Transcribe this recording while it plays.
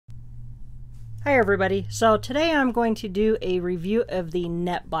Hi everybody. So today I'm going to do a review of the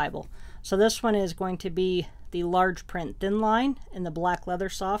NET Bible. So this one is going to be the large print thin line in the black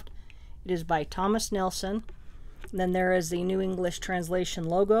Leathersoft. It is by Thomas Nelson. And then there is the New English Translation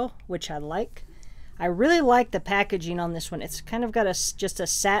logo, which I like. I really like the packaging on this one. It's kind of got just a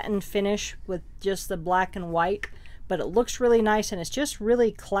satin finish with just the black and white, but it looks really nice and it's just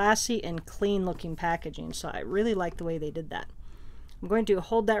really classy and clean looking packaging. So I really like the way they did that. I'm going to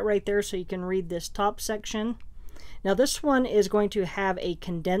hold that right there so you can read this top section. Now this one is going to have a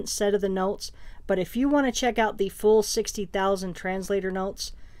condensed set of the notes, but if you want to check out the full 60,000 translator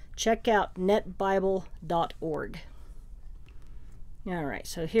notes, check out netbible.org. Alright,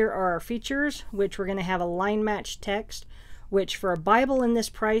 so here are our features, which we're going to have a line match text, which for a Bible in this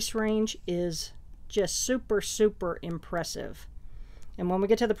price range is just super impressive. And when we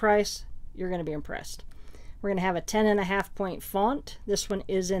get to the price, you're going to be impressed. We're going to have a 10.5 point font. This one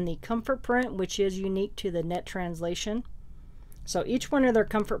is in the comfort print, which is unique to the NET translation. So each one of their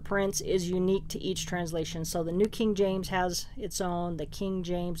comfort prints is unique to each translation. So the New King James has its own, the King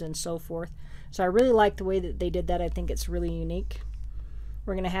James, and so forth. So I really like the way that they did that. I think it's really unique.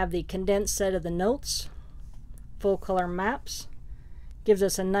 We're going to have the condensed set of the notes, full color maps. Gives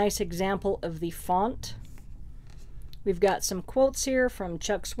us a nice example of the font. We've got some quotes here from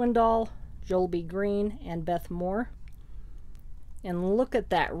Chuck Swindoll, Joel B. Green, and Beth Moore. And look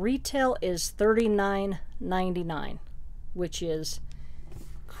at that. Retail is $39.99, which is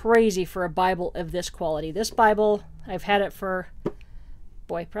crazy for a Bible of this quality. This Bible, I've had it for,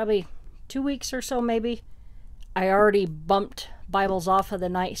 boy, probably 2 weeks or so maybe. I already bumped Bibles off of the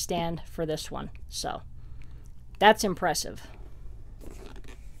nightstand for this one. So that's impressive.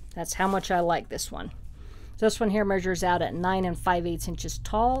 That's how much I like this one. This one here measures out at 9 5/8 inches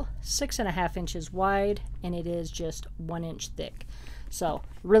tall, 6.5 inches wide, and it is just 1 inch thick. So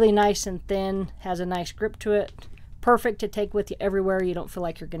really nice and thin, has a nice grip to it. Perfect to take with you everywhere. You don't feel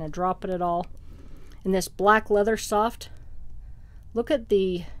like you're going to drop it at all. And this black Leathersoft, look at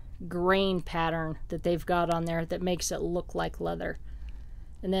the grain pattern that they've got on there that makes it look like leather.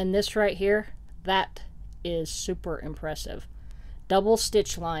 And then this right here, that is super impressive. Double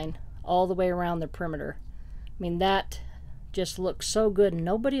stitch line all the way around the perimeter. I mean, that just looks so good.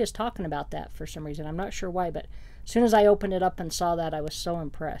 Nobody is talking about that for some reason. I'm not sure why, but as soon as I opened it up and saw that, I was so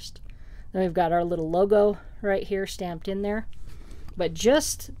impressed. Then we've got our little logo right here stamped in there. But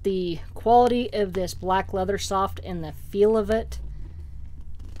just the quality of this black Leathersoft and the feel of it,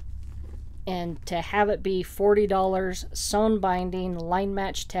 and to have it be $40, sewn binding, line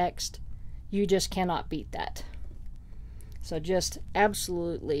match text, you just cannot beat that. So just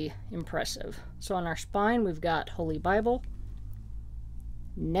absolutely impressive. So on our spine, we've got Holy Bible,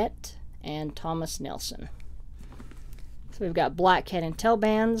 NET, and Thomas Nelson. So we've got black head and tail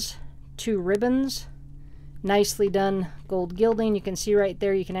bands, 2 ribbons, nicely done gold gilding. You can see right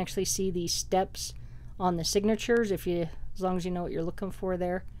there, you can actually see the steps on the signatures as long as you know what you're looking for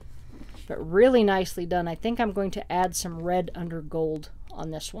there. But really nicely done. I think I'm going to add some red under gold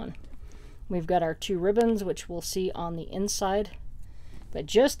on this one. We've got our 2 ribbons, which we'll see on the inside. But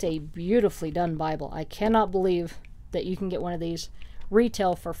just a beautifully done Bible. I cannot believe that you can get one of these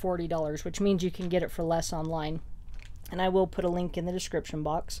retail for $40, which means you can get it for less online. And I will put a link in the description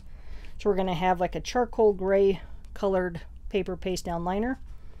box. So we're going to have like a charcoal gray colored paper paste down liner.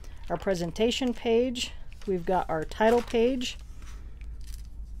 Our presentation page. We've got our title page.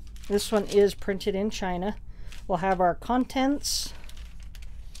 This one is printed in China. We'll have our contents,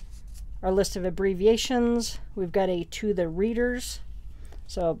 our list of abbreviations. We've got a to the readers,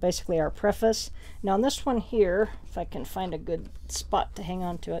 so basically our preface. Now on this one here, if I can find a good spot to hang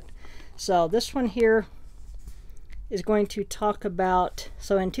on to it. So this one here is going to talk about,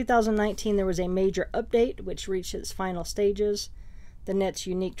 so in 2019 there was a major update which reached its final stages. The NET's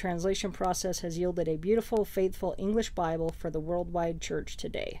unique translation process has yielded a beautiful, faithful English Bible for the worldwide church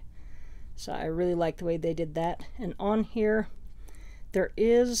today. So I really like the way they did that. And on here there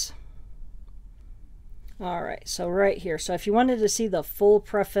is, alright, so right here. So if you wanted to see the full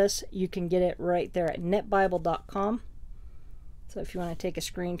preface, you can get it right there at netbible.com. So if you want to take a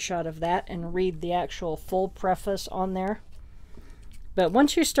screenshot of that and read the actual full preface on there. But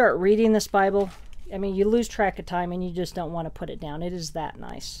once you start reading this Bible, I mean, you lose track of time and you just don't want to put it down. It is that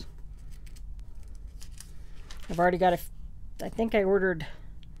nice. I've already got I think I ordered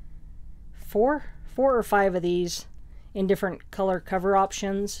four or five of these in different color cover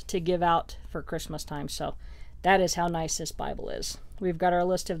options to give out for Christmas time. So that is how nice this Bible is. We've got our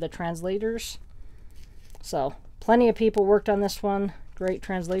list of the translators. So plenty of people worked on this one. Great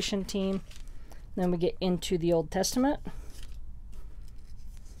translation team. Then we get into the Old Testament.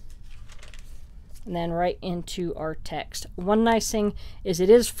 and then right into our text. One nice thing is it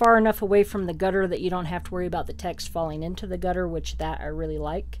is far enough away from the gutter that you don't have to worry about the text falling into the gutter, which that I really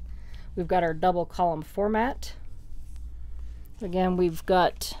like. We've got our double column format. Again, we've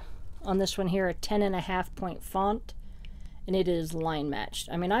got on this one here a 10.5 point font, and it is line matched.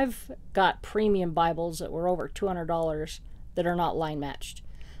 I mean, I've got premium Bibles that were over $200 that are not line matched.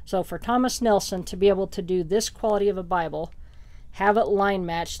 So for Thomas Nelson to be able to do this quality of a Bible, have it line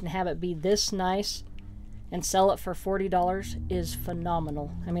matched and have it be this nice and sell it for $40 is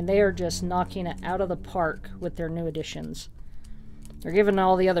phenomenal. I mean, they are just knocking it out of the park with their new editions. They're giving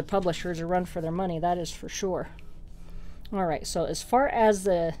all the other publishers a run for their money, that is for sure. Alright, so as far as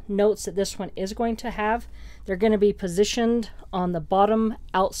the notes that this one is going to have, they're going to be positioned on the bottom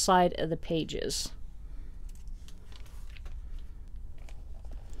outside of the pages.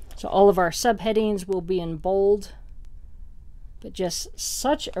 So all of our subheadings will be in bold, but just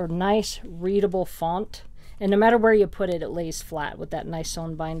such a nice readable font. And no matter where you put it, it lays flat with that nice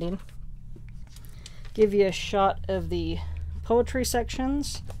sewn binding. Give you a shot of the poetry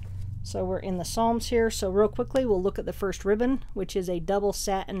sections. So we're in the Psalms here. So real quickly, we'll look at the first ribbon, which is a double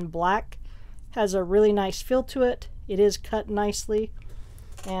satin black. Has a really nice feel to it. It is cut nicely.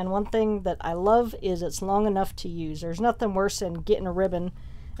 And one thing that I love is it's long enough to use. There's nothing worse than getting a ribbon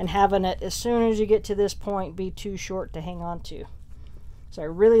and having it, as soon as you get to this point, be too short to hang on to. So I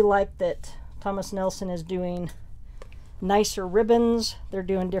really like that Thomas Nelson is doing nicer ribbons. They're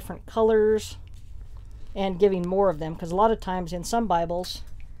doing different colors and giving more of them, because a lot of times in some Bibles,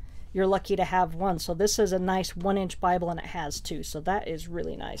 you're lucky to have one. So this is a nice 1-inch Bible and it has two. So that is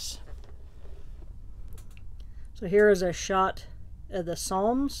really nice. So here is a shot of the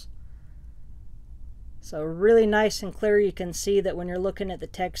Psalms. So really nice and clear. You can see that when you're looking at the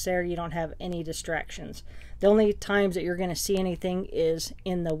text there, you don't have any distractions. The only times that you're going to see anything is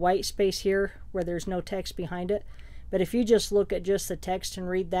in the white space here where there's no text behind it. But if you just look at just the text and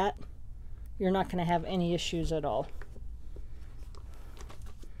read that, you're not going to have any issues at all.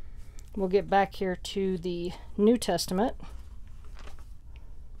 We'll get back here to the New Testament.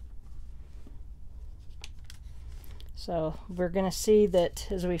 So we're going to see that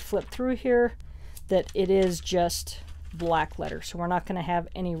as we flip through here, that it is just black letter. So we're not going to have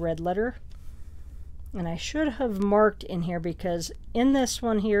any red letter. And I should have marked in here, because in this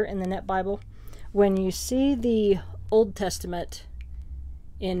one here in the NET Bible, when you see the Old Testament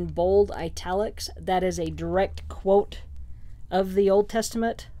in bold italics, that is a direct quote of the Old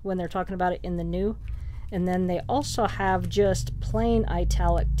Testament when they're talking about it in the New. And then they also have just plain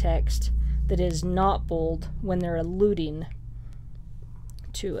italic text that is not bold when they're alluding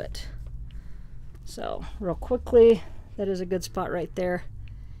to it. So real quickly, that is a good spot right there.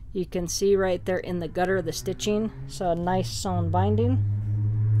 You can see right there in the gutter the stitching, so a nice sewn binding.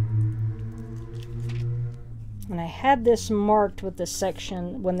 And I had this marked with the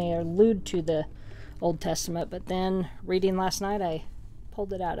section when they allude to the Old Testament, but then reading last night I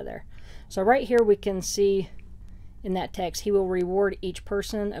pulled it out of there. So right here we can see in that text, he will reward each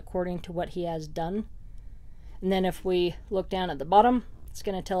person according to what he has done. And then if we look down at the bottom, it's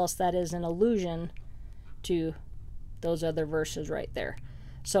going to tell us that is an allusion to those other verses right there.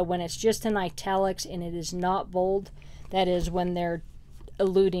 So when it's just in italics and it is not bold, that is when they're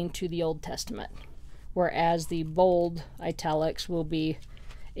alluding to the Old Testament. Whereas the bold italics will be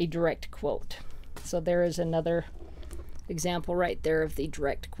a direct quote. So there is another example right there of the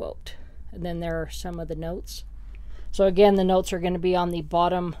direct quote. And then there are some of the notes. So again, the notes are going to be on the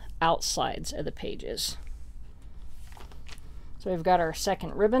bottom outsides of the pages. So we've got our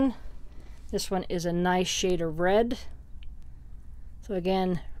second ribbon. This one is a nice shade of red. So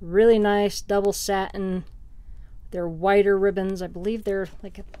again, really nice double satin. They're wider ribbons. I believe they're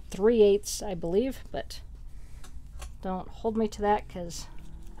like a 3/8, I believe, but don't hold me to that because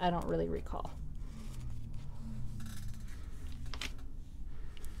I don't really recall.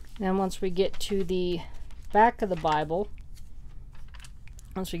 Then once we get to the back of the Bible,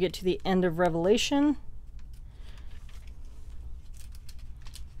 once we get to the end of Revelation,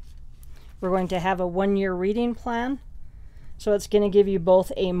 we're going to have a 1-year reading plan. So it's going to give you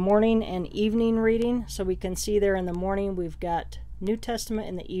both a morning and evening reading. So we can see there in the morning we've got New Testament,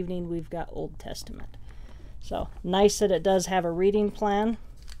 in the evening we've got Old Testament. So nice that it does have a reading plan.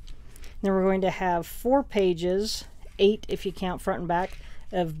 Then we're going to have 4 pages, 8 if you count front and back,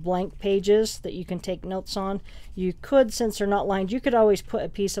 of blank pages that you can take notes on. You could, since they're not lined, you could always put a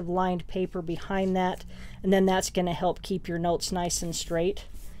piece of lined paper behind that, and then that's going to help keep your notes nice and straight,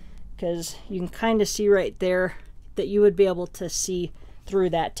 because you can kind of see right there that you would be able to see through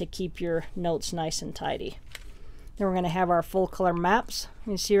that to keep your notes nice and tidy. Then we're going to have our full color maps.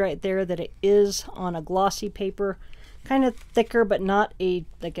 You see right there that it is on a glossy paper, kind of thicker, but not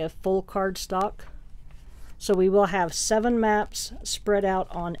like a full cardstock. So we will have 7 maps spread out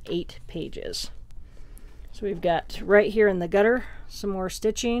on 8 pages. So we've got right here in the gutter some more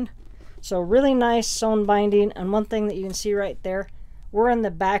stitching. So really nice sewn binding. And one thing that you can see right there, we're in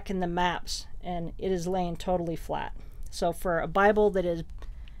the back in the maps and it is laying totally flat. So for a Bible that is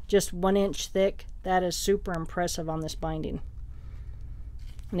just 1 inch thick, that is super impressive on this binding.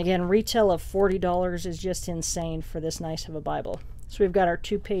 And again, retail of $40 is just insane for this nice of a Bible. So we've got our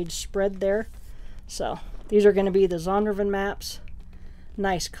 2-page spread there. So these are going to be the Zondervan maps.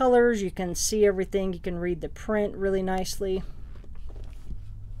 Nice colors. You can see everything. You can read the print really nicely.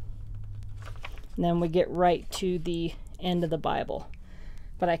 And then we get right to the end of the Bible.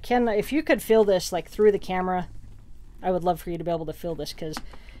 But I can, if you could feel this like through the camera, I would love for you to be able to feel this, because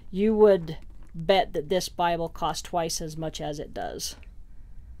you would bet that this Bible costs twice as much as it does.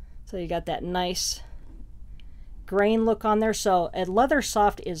 So you got that nice grain look on there. So a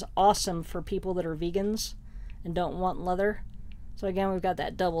Leathersoft is awesome for people that are vegans and don't want leather. So again, we've got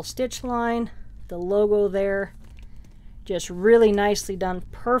that double stitch line, the logo there, just really nicely done,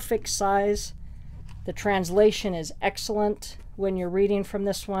 perfect size. The translation is excellent when you're reading from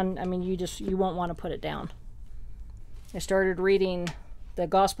this one. I mean, you won't want to put it down. I started reading the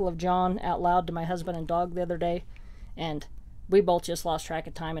Gospel of John out loud to my husband and dog the other day, and we both just lost track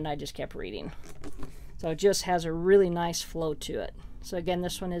of time and I just kept reading. So it just has a really nice flow to it. So again,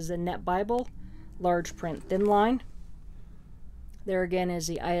 this one is the NET Bible, large print, thin line. There again is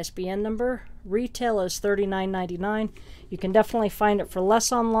the ISBN number. Retail is $39.99. You can definitely find it for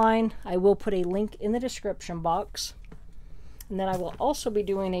less online. I will put a link in the description box. And then I will also be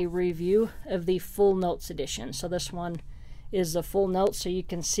doing a review of the full notes edition. So this one is the full notes, so you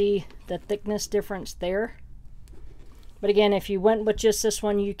can see the thickness difference there. But again, if you went with just this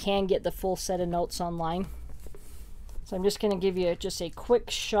one, you can get the full set of notes online. So I'm just going to give you just a quick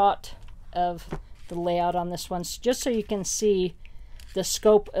shot of the layout on this one, just so you can see the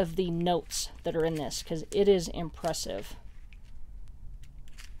scope of the notes that are in this, because it is impressive.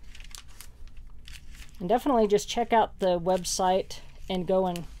 And definitely just check out the website and go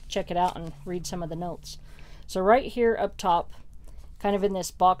and check it out and read some of the notes. So right here up top, kind of in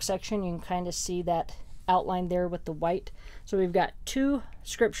this box section, you can kind of see that outline there with the white. So we've got 2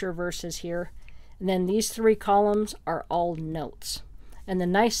 scripture verses here, and then these 3 columns are all notes. And the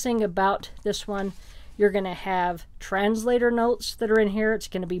nice thing about this one, you're going to have translator notes that are in here. It's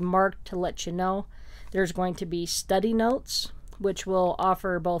going to be marked to let you know. There's going to be study notes, which will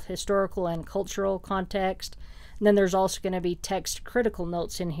offer both historical and cultural context. And then there's also going to be text critical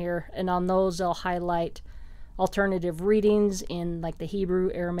notes in here, and on those they'll highlight alternative readings in like the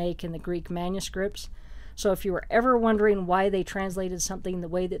Hebrew, Aramaic, and the Greek manuscripts. So if you were ever wondering why they translated something the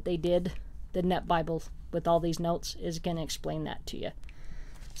way that they did, the NET Bible with all these notes is going to explain that to you.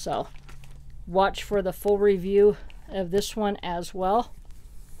 So watch for the full review of this one as well.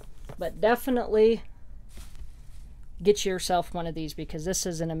 But definitely get yourself one of these, because this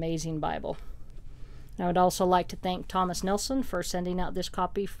is an amazing Bible. I would also like to thank Thomas Nelson for sending out this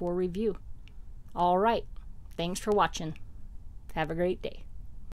copy for review. All right. Thanks for watching. Have a great day.